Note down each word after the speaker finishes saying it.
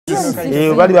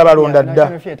bali babalonda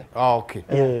dda. Okay.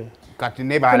 Kati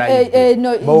ne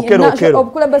balayidde.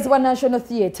 Obukulembeze bwa National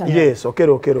Theatre. Yes,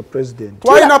 okero president.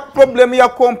 Twalina problem ya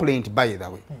complaint by the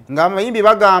way. Nga abayimbi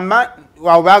bagamba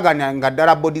wabagana nga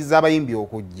ddala body z'abayimbi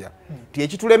okujja.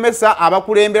 Ekitulemesa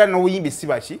abakulembera n'obuyimbi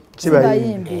sibaki.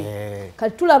 Sibayimbi.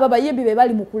 Kati tulaba abayimbi be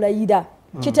bali mu kulayira.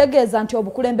 Kitegeeza nti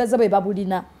obukulembeze bwe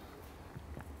babulina.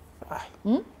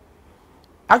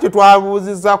 Ate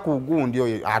twabuuziza ku gundi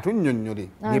oyo atunnyonnyole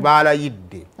ne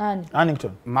balayidde.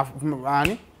 Annington.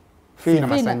 Ani? Fina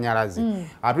masanyalazi.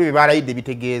 Ate be balayidde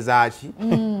bitegeeza ki?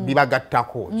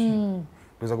 Bibagattako ki?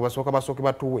 Tuza kubasooka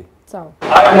batuwe. Sawa. I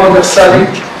am on the Sally,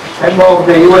 member of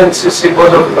the UNCC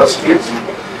Board of Trustees.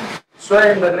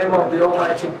 Swear in the name of the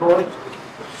Almighty God,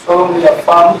 solemnly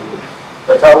affirm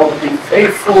that I will be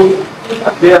faithful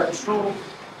and bear true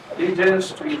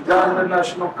allegiance to Uganda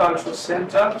National Cultural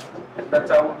Center, and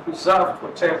that I will preserve,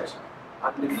 protect,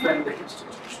 and defend the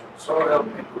institution. So help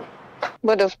me God.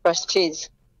 Board of Trustees.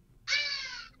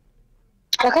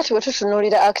 Kakati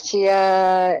wetutunuulira act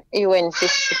ya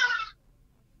UNCC.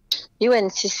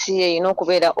 UNCC erina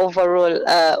okubeera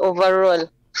overall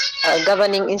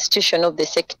governing institution of the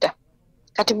sector.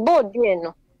 Kati board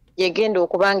eno yegenda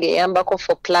okubanga eyambako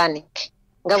for planning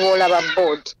nga bw'olaba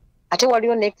board. Ate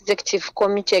waliyo ne executive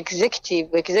committee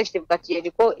executive kati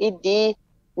eriko ED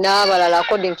n'abalala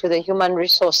according to the human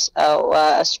resource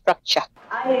structure.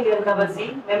 I, Lilian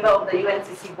Kabazi, member of the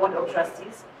UNCC Board of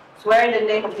Trustees, swear in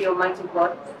the name of the Almighty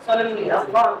God, solemnly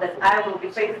affirm that I will be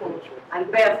faithful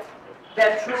and bear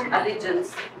true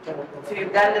allegiance to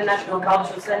Uganda National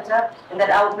Cultural Center, and that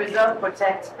I will preserve,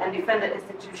 protect, and defend the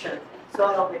institution. So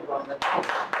help me God.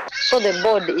 So the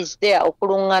board is there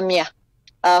okulungamya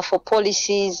for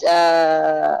policies,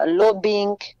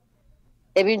 lobbying,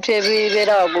 ebintu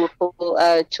ebibeera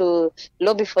waggulu to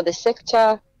lobby for the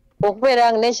sector.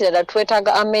 Okubeera n'ekirala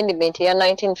twetaaga amendment ya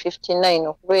 1959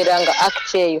 okubeera nga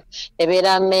act eyo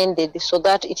ebeera amended so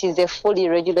that it is a fully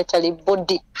regulatory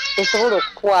body esobola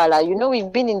okutwala. You know,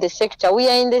 we've been in the sector, we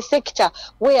are in the sector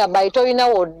whereby tolina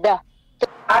wodda.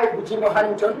 I, Bujingo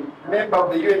Harrington, member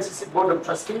of the UNCC Board of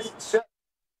Trustees.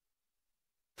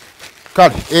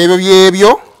 Kale ebyo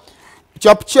byebyo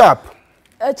chap.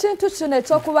 Ekintu kino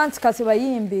ekyokuba nti kati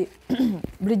bayimbi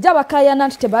bulijjo abakayana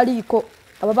nti tebaliiko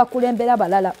ababakulembera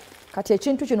abalala. Kati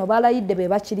ekintu kino balayidde be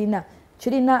bakirina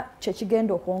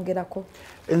kyekigenda okwongerako.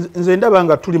 Nze ndaba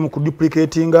nga tuli mu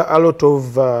kuduplicatinga a lot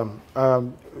of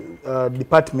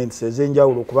departments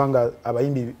ez'enjawulo kubanga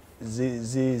abayimbi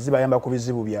zibayamba ku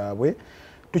bizibu byabwe.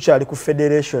 Tukyali ku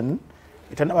federation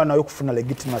etanaba nayo kufuna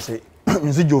legitimacy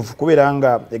nzijuvu kubeera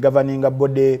nga egoverninga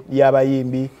body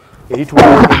y'abayimbi erituwa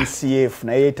NCF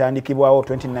naye etandikibwawo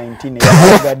 2019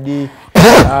 eyagadi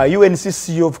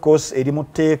UNCC of course eri mu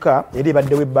tteeka eri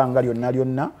baddewo ebbanga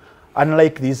lyonna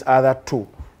unlike these other two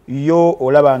yo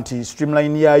olaba nti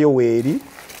streamline yayo weeri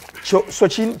so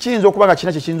kiyinza okuba nga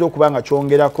kina kiyinza okuba nga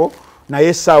kyongerako naye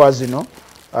essaawa zino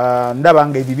ndaba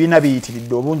nga ebibiina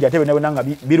biyitiridde obungi ate byonna nga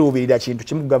biruubirira kintu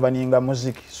kimu kugoverninga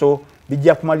muziki so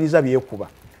bijja kumaliriza byekuba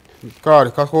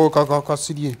kale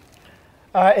kasirye.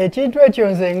 Ekintu ekyo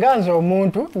nze nga nze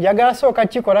omuntu njagala sooka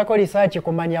kikolako research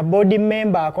kumanya board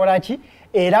member akola ki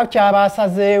era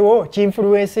kyabasazeewo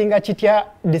kinfluencinga kitya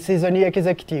decision ya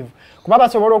executive. Kuba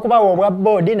basobola okubawa obwa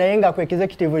board naye nga ku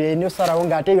executive yenyo salawo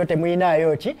ng'ate yo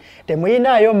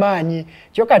temuyinaayo maanyi.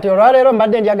 Kyo kati olwaleero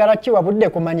mbadde njagala kiwabudde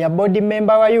kumanya board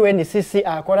member wa UNCC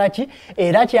akola ki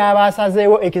era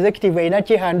kyabasazeewo executive erina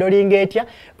kihandolinga etya.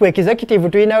 Ku executive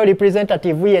tulinayo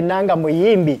representative yenna nga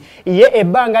muyimbi ye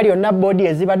ebbanga lyonna board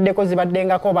ezibaddeko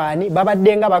zibaddengako baani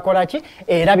babaddenga bakola ki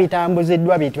era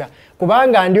bitambuziddwa bitya.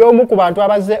 Kubanga ndi omu ku bantu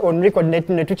abaze on record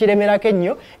ne tukiremerako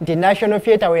ennyo nti National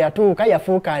Theatre we yatuuka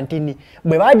yafuuka ntini.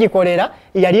 Bwe bagikolera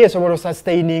yali esobola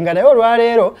sustaininga naye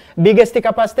olwaleero biggest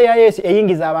capacity ya yes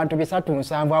eyingiza abantu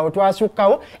 370 awo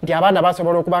twasukkawo nti abaana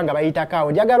basobola okuba nga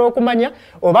bayitakawo. Njagala okumanya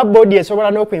oba board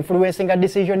esobola n'okuinfluencinga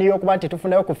decision y'okuba nti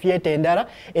tufunayo ku theatre endala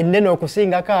ennene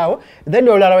okusingako awo then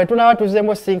olala we tunaba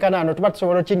tuzzeemu sinkanaano tuba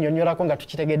tusobola okinnyonnyolako nga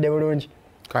tukitegedde bulungi.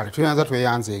 Kale tuyanza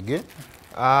tweyanzeege.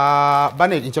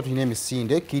 Bane incha tulina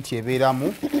emisinde kiti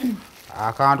ebeeramu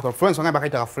akantu ka Florence ngamba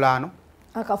kaita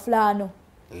akafulano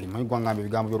Mayigwa ngambe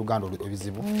ebigambo by'Oluganda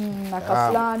ebizibu.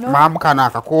 Akafulano Mamukana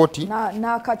akakooti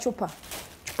n'akacupa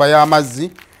cupa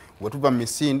y'amazzi wetuva mu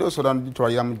misinde osobola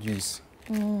n'itwalira mu juice.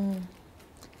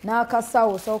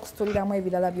 N'akasawo osobola okusituliramu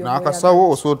ebirala by'oyagala. N'akasawo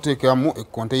osobola oteekamu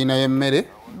container y'emmere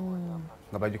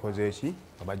nga bagikoze eki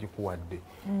nga bagikuwadde.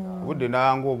 Obudde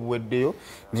nanga obuweddeyo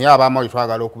naye abaamaali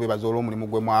twagala okubebaza olw'omulimu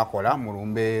gwe mwakola mu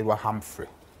lumbe lwa Humphrey.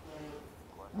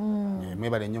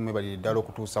 Mwebale nnyo mwebalire ddala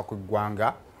okutuusa ku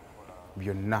ggwanga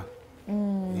byonna.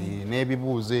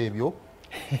 n'ebibuuzo ebyo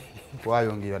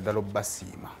twayongera ddala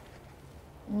obbasiima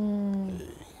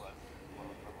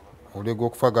olega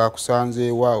okufa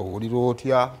gakusanzeewa owulira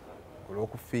otya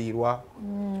olw'okufiirwa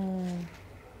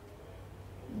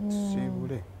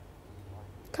sibule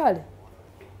kale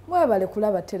mwebale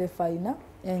kulaba terefayina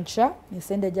enkya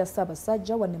esende gya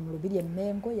Ssaabasajja wanne mu Lubiri e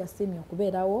Mmengo yasiimye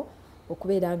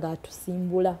okubeera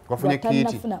ng'atusimbula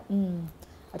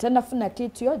ate nafuna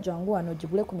kiiti yo jangu wano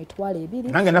gibule ku mitwalo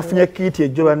 2 nange nafunye kiiti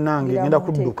ejjo bannange ngenda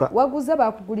kudduka waguze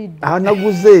bakugulidde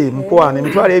naguze mukwana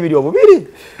emitwalo 2 obubiri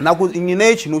nyina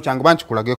ekinu kyange bankikulage